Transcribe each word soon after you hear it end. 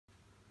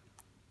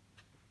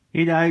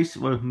Hey guys,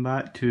 welcome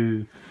back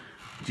to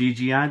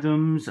GG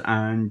Adams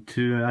and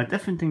to a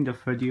different kind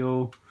of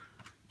video.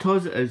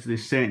 Because it is the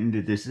 2nd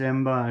of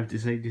December, I've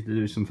decided to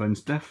do some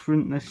things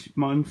different this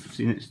month,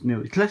 seeing it's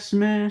nearly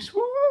Christmas.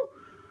 Woo!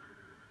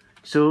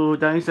 So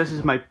guys, this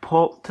is my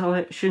pop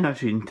collection.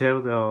 As you can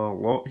tell, there are a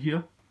lot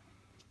here.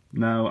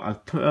 Now,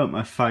 I've put out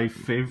my 5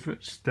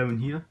 favourites down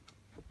here.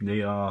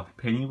 They are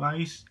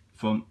Pennywise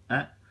from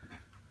It,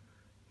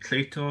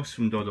 Kratos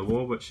from God of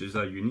War, which is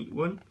a unique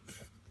one.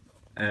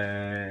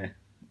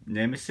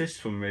 Nemesis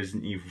from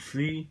Resident Evil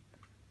 3,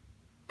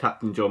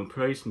 Captain John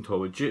Price from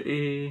Call of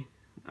Duty,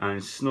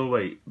 and Snow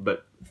White.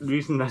 But the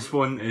reason this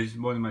one is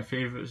one of my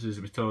favourites is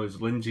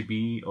because Lindsay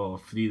B, or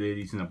Three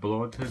Ladies in a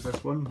Blood, has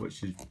this one,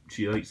 which is,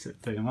 she likes it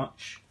very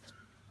much.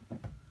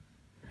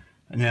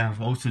 And then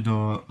I've also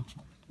got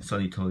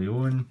Sonny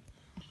Corleone,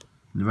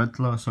 the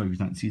Riddler, sorry if you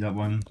can't see that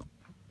one.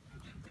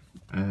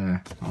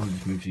 I'll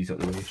just move these out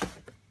the way.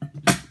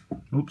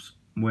 Oops,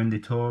 Wendy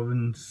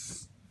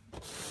Torrance,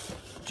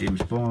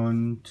 James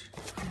Bond,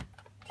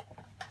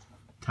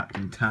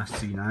 Captain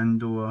Cassian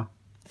Andor,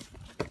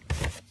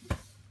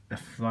 The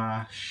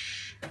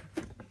Flash,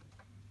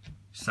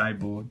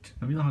 Cyborg.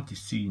 I really hard to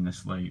see in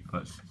this light,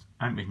 but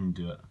I'm making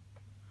do it.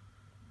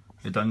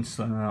 The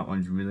Gunslinger, that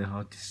one's really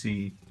hard to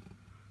see.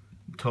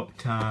 Top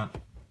Tat,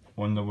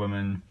 Wonder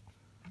Woman,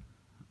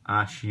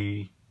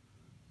 Ashy,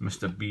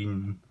 Mr.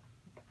 Bean,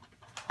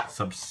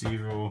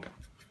 Sub-Zero,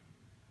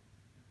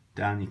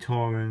 Danny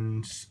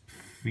Torrance,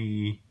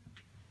 Fee,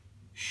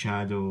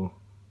 Shadow,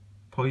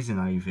 Poison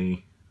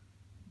Ivy,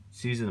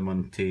 Caesar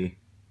Monte,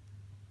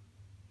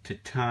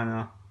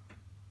 Titana,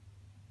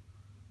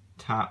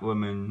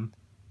 Catwoman,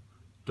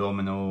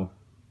 Domino,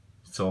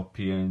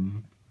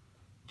 Scorpion,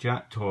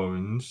 Jack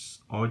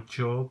Torrance,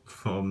 Oddjob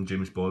from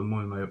James Bond,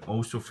 one of my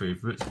also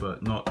favourites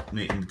but not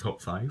making the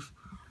top 5.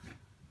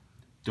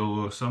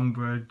 Dolores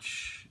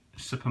Umbridge,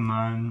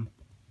 Superman,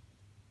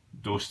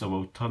 Dosta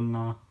Will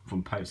Turner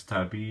from Pirates of the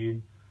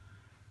Caribbean,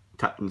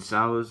 Captain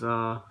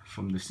Salazar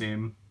from the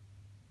same,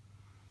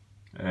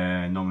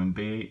 Norman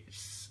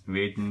Bates,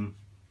 Raiden,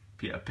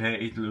 Peter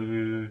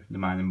Pettigrew, The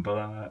Man in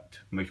Black,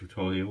 Michael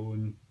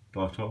Corleone,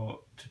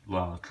 Bartot,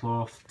 Lara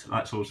Croft,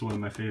 that's also one of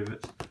my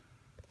favourites.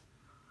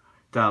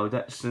 Daryl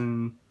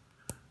Dixon,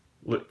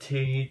 Luke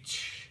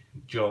Cage,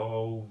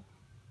 Joel,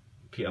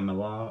 Peter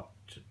Millard,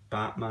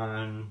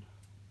 Batman,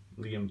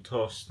 Liam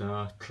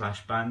Tosner,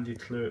 Crash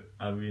Bandicoot,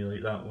 I really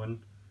like that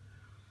one.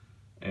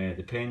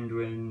 The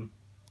Penguin,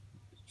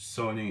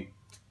 Sonic,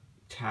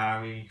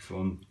 Carrie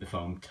from the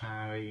film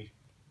Carrie,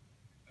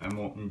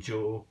 Immortan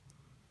Joe,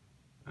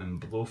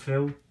 and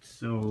Blofeld.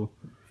 So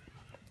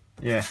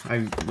yeah, I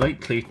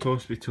like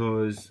Kratos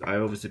because I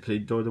obviously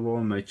played God of War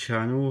on my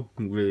channel.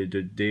 Really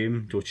good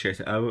game, go check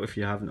it out if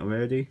you haven't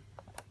already.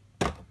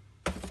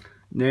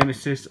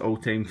 Nemesis,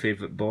 all-time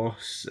favourite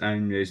boss,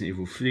 and Resident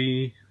Evil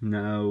 3.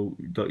 Now,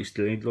 got his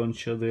grenade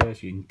launcher there,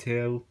 as you can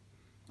tell.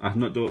 I've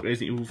not got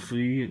Resident Evil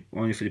 3,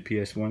 only for the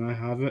PS1 I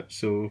have it,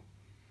 so...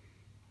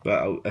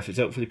 But if it's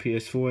out for the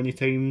PS4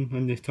 anytime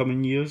in the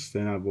coming years,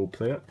 then I will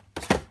play it.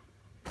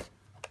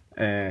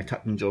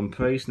 Captain John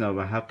Price, now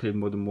I have played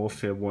Modern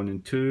Warfare 1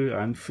 and 2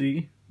 and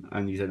 3,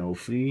 and he's in all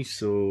 3,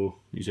 so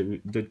he's a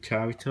good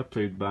character,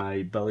 played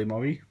by Billy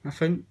Murray, I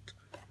think.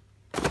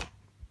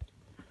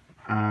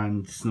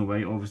 And Snow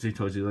White, obviously,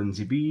 towards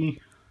Lindsay B.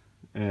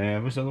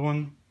 What's the other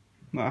one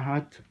that I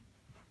had?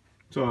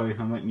 Sorry,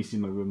 I'm letting you see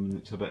my room and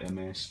it's a bit of a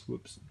mess.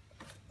 Whoops.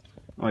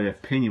 Oh yeah,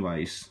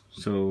 Pennywise.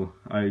 So,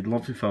 I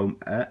love the film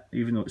It,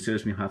 even though it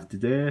scares me half to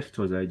death,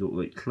 because I don't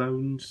like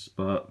clowns,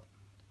 but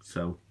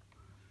so.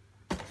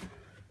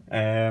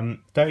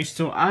 Guys,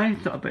 so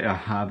I've got a bit of a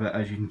habit,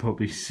 as you can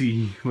probably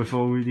see, with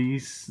all of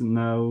these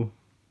now.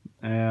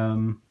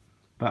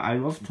 But I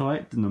love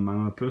collecting them,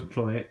 I'm a poor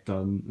collector,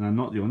 and I'm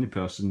not the only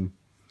person.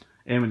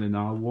 Emily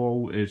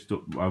Narwhal is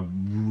a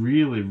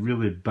really,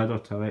 really better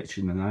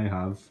collection than I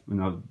have, and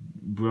our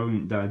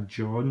brilliant dad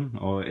John,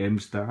 or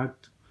emsdad.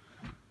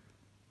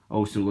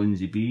 Also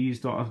Lindsay B's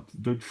got a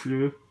good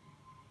through.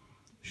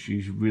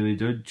 She's really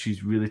good,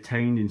 she's really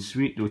kind and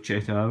sweet, go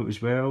check her out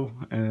as well.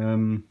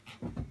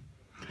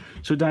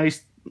 So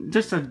guys,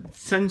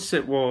 since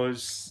it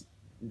was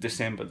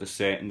December the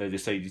 2nd, I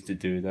decided to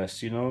do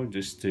this, you know,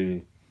 just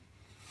to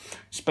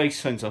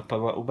spice things up a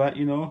little bit,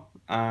 you know.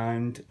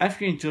 And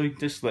if you enjoyed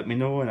this, let me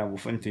know and I will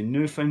find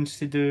new things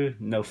to do.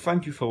 Now,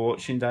 thank you for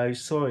watching,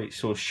 guys. Sorry it's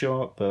so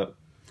short, but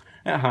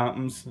it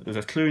happens. There's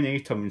a Q&A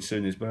coming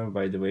soon as well,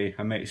 by the way,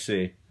 I might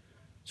say.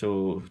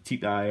 So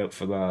keep the eye out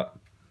for that.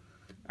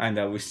 And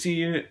I will see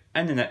you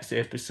in the next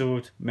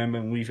episode. Remember,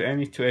 leave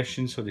any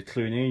questions for the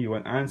Q&A you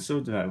want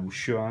answered, and I will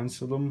sure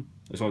answer them,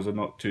 as long as they're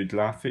not too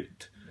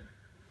graphic.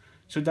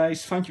 So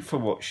guys, thank you for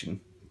watching.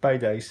 Bye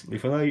guys,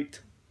 leave a like.